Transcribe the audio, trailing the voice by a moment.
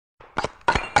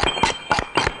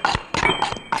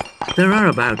There are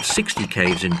about 60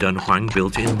 caves in Dunhuang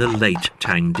built in the late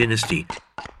Tang dynasty.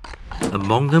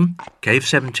 Among them, Cave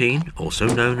 17, also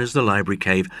known as the Library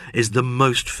Cave, is the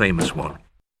most famous one.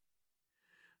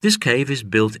 This cave is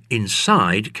built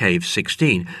inside Cave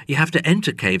 16. You have to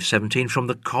enter Cave 17 from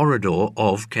the corridor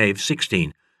of Cave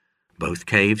 16. Both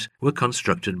caves were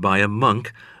constructed by a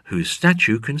monk whose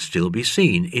statue can still be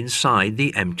seen inside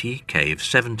the empty Cave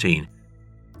 17.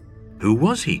 Who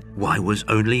was he? Why was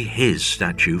only his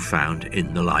statue found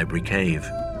in the Library Cave?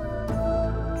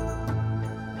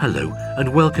 Hello,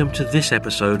 and welcome to this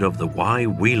episode of the Why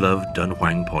We Love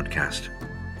Dunhuang podcast.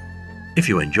 If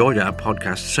you enjoyed our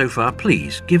podcast so far,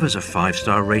 please give us a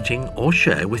 5-star rating or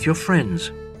share with your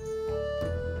friends.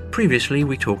 Previously,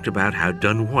 we talked about how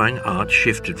Dunhuang art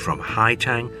shifted from High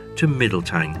Tang to Middle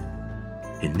Tang.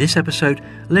 In this episode,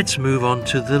 let's move on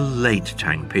to the Late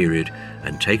Tang period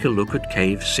and take a look at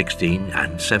Caves 16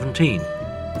 and 17.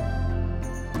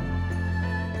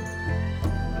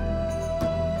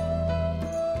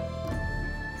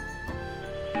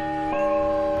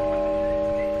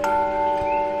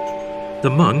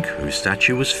 The monk, whose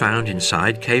statue was found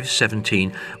inside Cave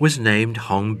 17, was named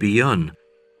Hong Biyun.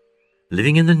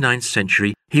 Living in the 9th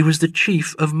century, he was the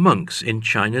chief of monks in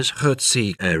China's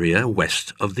Hezi area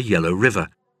west of the Yellow River.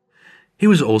 He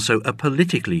was also a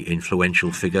politically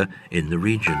influential figure in the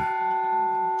region.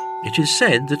 It is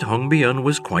said that Hong Biyun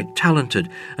was quite talented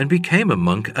and became a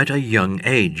monk at a young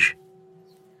age.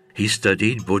 He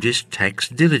studied Buddhist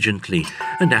texts diligently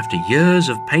and after years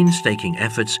of painstaking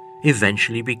efforts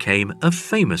eventually became a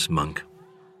famous monk.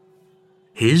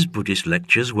 His Buddhist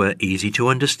lectures were easy to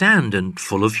understand and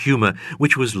full of humour,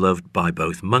 which was loved by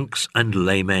both monks and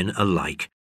laymen alike.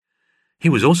 He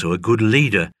was also a good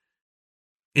leader.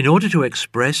 In order to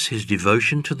express his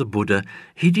devotion to the Buddha,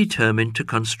 he determined to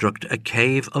construct a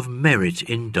cave of merit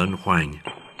in Dunhuang.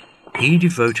 He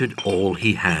devoted all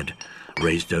he had,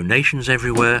 raised donations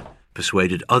everywhere,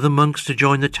 persuaded other monks to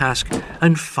join the task,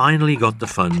 and finally got the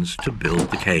funds to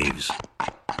build the caves.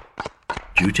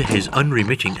 Due to his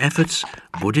unremitting efforts,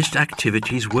 Buddhist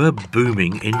activities were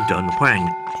booming in Dunhuang.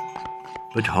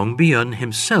 But Hong Biyun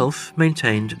himself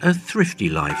maintained a thrifty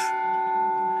life.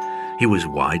 He was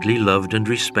widely loved and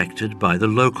respected by the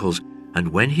locals, and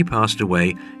when he passed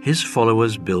away, his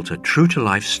followers built a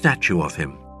true-to-life statue of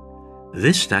him.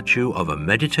 This statue of a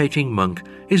meditating monk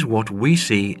is what we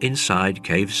see inside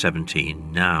Cave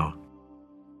 17 now.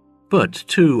 But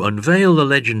to unveil the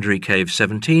legendary Cave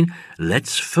 17,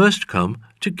 let's first come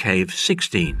to Cave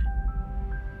 16.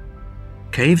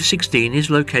 Cave 16 is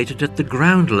located at the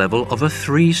ground level of a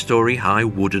 3-story high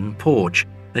wooden porch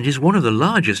and is one of the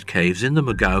largest caves in the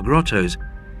Magao grottos.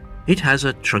 It has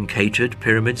a truncated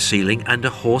pyramid ceiling and a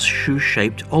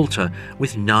horseshoe-shaped altar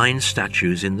with 9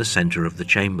 statues in the center of the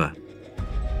chamber.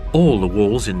 All the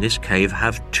walls in this cave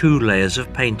have 2 layers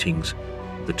of paintings.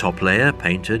 The top layer,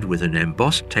 painted with an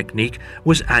embossed technique,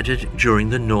 was added during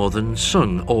the Northern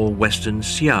Sung or Western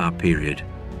Xia period.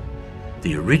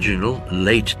 The original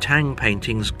late Tang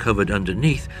paintings covered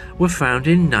underneath were found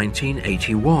in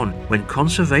 1981 when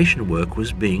conservation work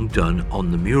was being done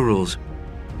on the murals.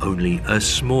 Only a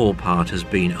small part has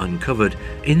been uncovered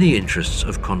in the interests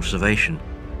of conservation.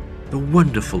 The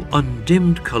wonderful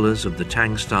undimmed colours of the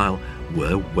Tang style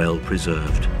were well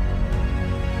preserved.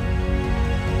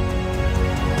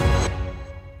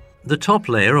 The top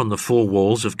layer on the 4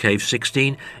 walls of Cave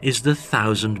 16 is the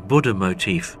 1000 Buddha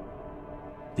motif.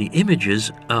 The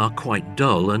images are quite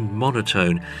dull and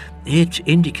monotone. It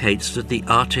indicates that the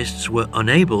artists were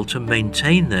unable to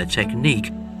maintain their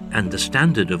technique and the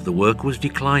standard of the work was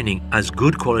declining as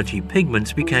good quality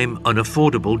pigments became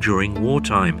unaffordable during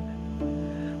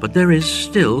wartime. But there is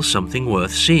still something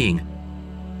worth seeing.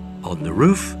 On the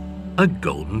roof, a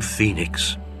golden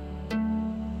phoenix.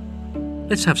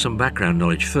 Let's have some background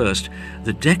knowledge first.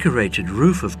 The decorated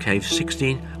roof of Cave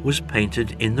 16 was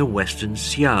painted in the Western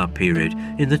Xia period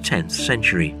in the 10th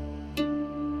century.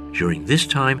 During this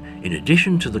time, in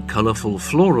addition to the colourful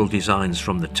floral designs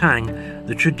from the Tang,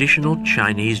 the traditional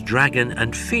Chinese dragon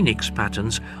and phoenix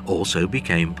patterns also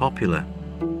became popular.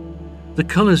 The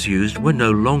colours used were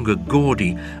no longer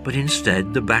gaudy, but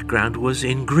instead the background was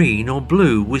in green or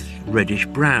blue with reddish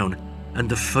brown, and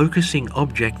the focusing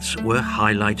objects were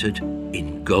highlighted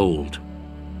in gold.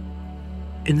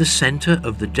 In the centre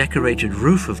of the decorated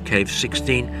roof of Cave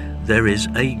 16, there is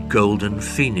a golden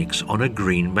phoenix on a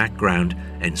green background,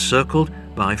 encircled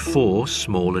by 4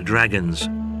 smaller dragons.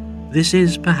 This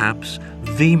is perhaps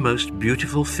the most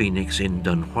beautiful phoenix in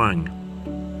Dunhuang.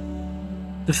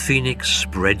 The phoenix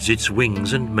spreads its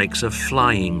wings and makes a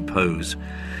flying pose.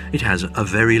 It has a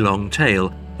very long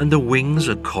tail and the wings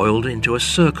are coiled into a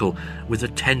circle with a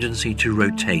tendency to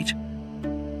rotate.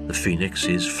 The phoenix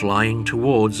is flying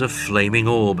towards a flaming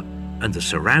orb, and the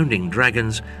surrounding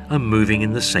dragons are moving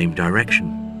in the same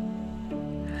direction.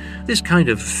 This kind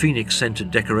of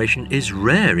phoenix-centered decoration is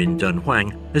rare in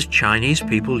Dunhuang, as Chinese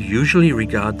people usually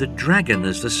regard the dragon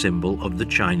as the symbol of the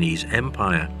Chinese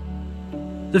Empire.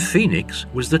 The phoenix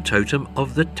was the totem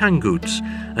of the Tanguts,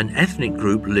 an ethnic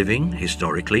group living,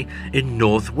 historically, in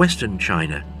northwestern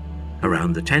China.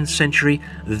 Around the 10th century,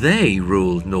 they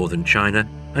ruled northern China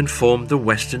and formed the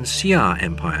Western Xia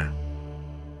Empire.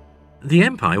 The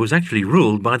empire was actually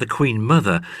ruled by the Queen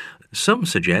Mother. Some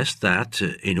suggest that,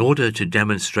 in order to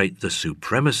demonstrate the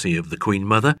supremacy of the Queen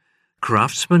Mother,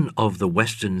 craftsmen of the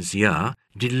Western Xia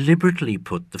deliberately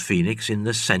put the phoenix in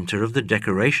the center of the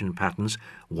decoration patterns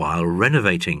while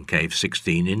renovating Cave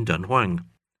 16 in Dunhuang.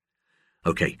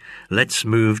 Okay, let's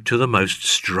move to the most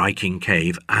striking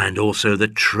cave and also the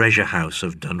treasure house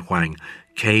of Dunhuang,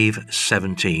 Cave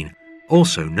 17,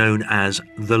 also known as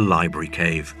the Library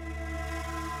Cave.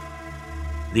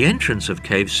 The entrance of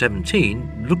Cave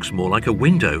 17 looks more like a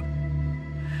window.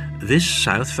 This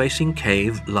south-facing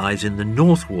cave lies in the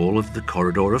north wall of the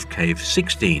corridor of Cave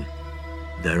 16.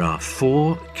 There are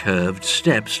 4 curved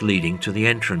steps leading to the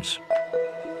entrance.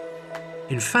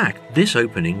 In fact, this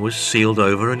opening was sealed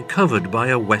over and covered by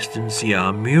a Western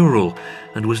Xia mural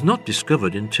and was not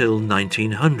discovered until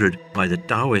 1900 by the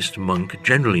Taoist monk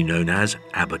generally known as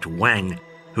Abbot Wang,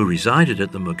 who resided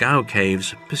at the Mogao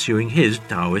Caves pursuing his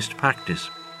Taoist practice.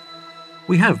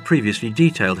 We have previously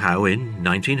detailed how in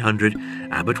 1900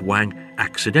 Abbot Wang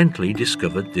accidentally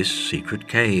discovered this secret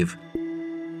cave.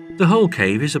 The whole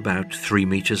cave is about 3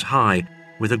 meters high,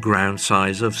 with a ground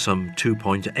size of some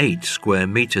 2.8 square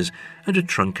meters and a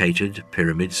truncated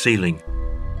pyramid ceiling.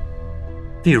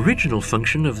 The original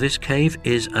function of this cave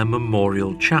is a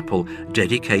memorial chapel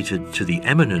dedicated to the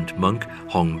eminent monk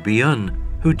Hong Bian,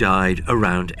 who died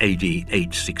around AD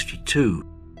 862.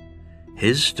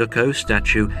 His stucco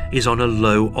statue is on a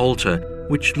low altar,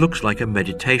 which looks like a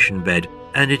meditation bed,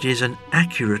 and it is an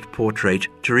accurate portrait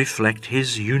to reflect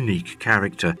his unique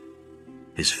character.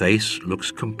 His face looks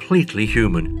completely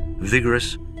human,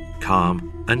 vigorous,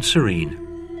 calm, and serene.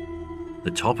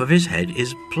 The top of his head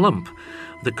is plump.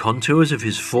 The contours of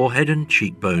his forehead and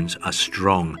cheekbones are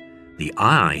strong. The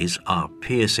eyes are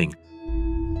piercing.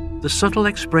 The subtle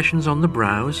expressions on the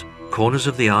brows, corners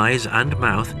of the eyes and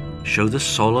mouth show the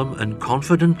solemn and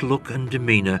confident look and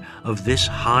demeanor of this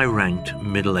high-ranked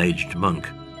middle-aged monk.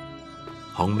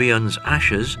 Hong Bian's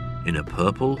ashes, in a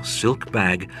purple silk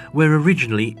bag, were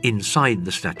originally inside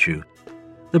the statue.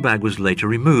 The bag was later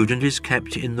removed and is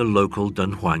kept in the local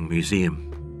Dunhuang Museum.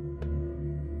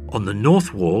 On the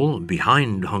north wall,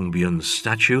 behind Hong Bian's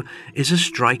statue, is a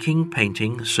striking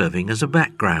painting serving as a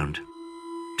background.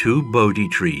 2 Bodhi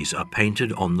trees are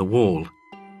painted on the wall.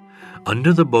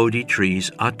 Under the Bodhi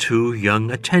trees are 2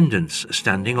 young attendants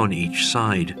standing on each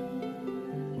side.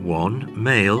 One,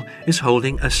 male, is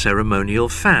holding a ceremonial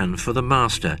fan for the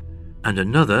master, and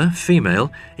another,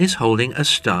 female, is holding a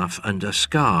staff and a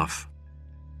scarf.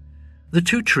 The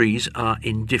 2 trees are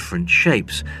in different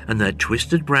shapes, and their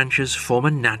twisted branches form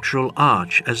a natural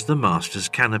arch as the master's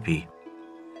canopy.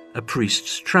 A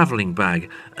priest's travelling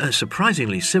bag, a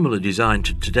surprisingly similar design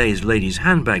to today's ladies'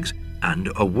 handbags,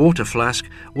 and a water flask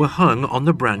were hung on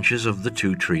the branches of the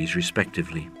 2 trees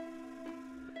respectively.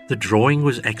 The drawing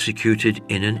was executed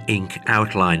in an ink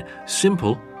outline,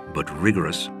 simple but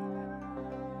rigorous.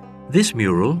 This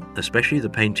mural, especially the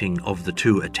painting of the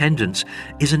 2 attendants,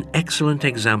 is an excellent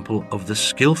example of the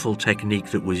skillful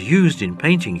technique that was used in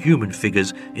painting human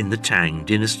figures in the Tang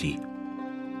dynasty.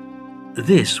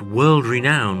 This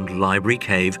world-renowned library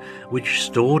cave, which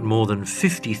stored more than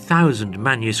 50,000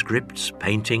 manuscripts,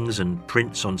 paintings and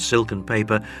prints on silken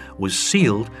paper, was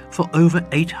sealed for over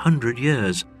 800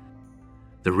 years.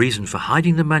 The reason for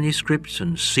hiding the manuscripts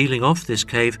and sealing off this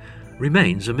cave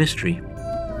remains a mystery.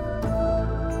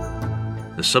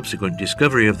 The subsequent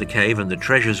discovery of the cave and the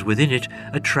treasures within it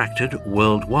attracted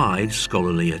worldwide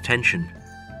scholarly attention.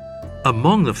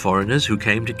 Among the foreigners who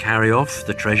came to carry off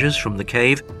the treasures from the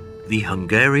cave, the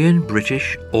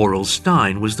Hungarian-British Aurel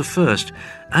Stein was the first,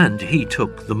 and he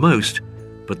took the most,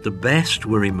 but the best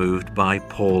were removed by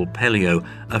Paul Pelliot,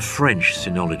 a French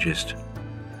sinologist.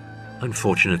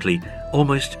 Unfortunately,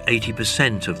 almost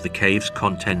 80% of the cave's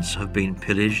contents have been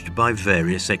pillaged by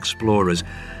various explorers,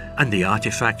 and the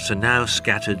artifacts are now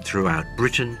scattered throughout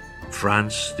Britain,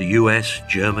 France, the US,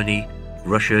 Germany,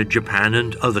 Russia, Japan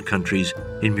and other countries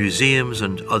in museums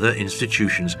and other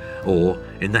institutions or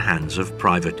in the hands of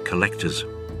private collectors.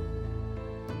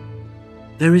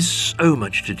 There is so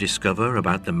much to discover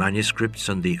about the manuscripts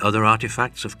and the other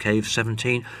artifacts of Cave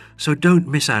 17, so don't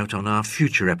miss out on our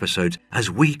future episodes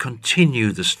as we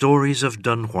continue the stories of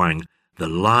Dunhuang, the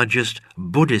largest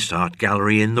Buddhist art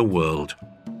gallery in the world.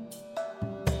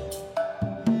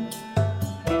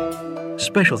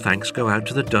 Special thanks go out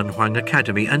to the Dunhuang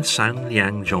Academy and San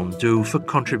Liang Zhongdu for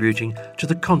contributing to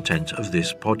the content of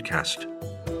this podcast.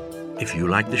 If you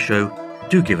like the show,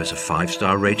 do give us a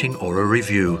 5-star rating or a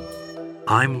review.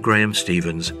 I'm Graham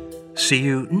Stevens. See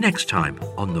you next time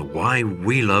on the Why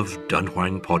We Love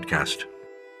Dunhuang podcast.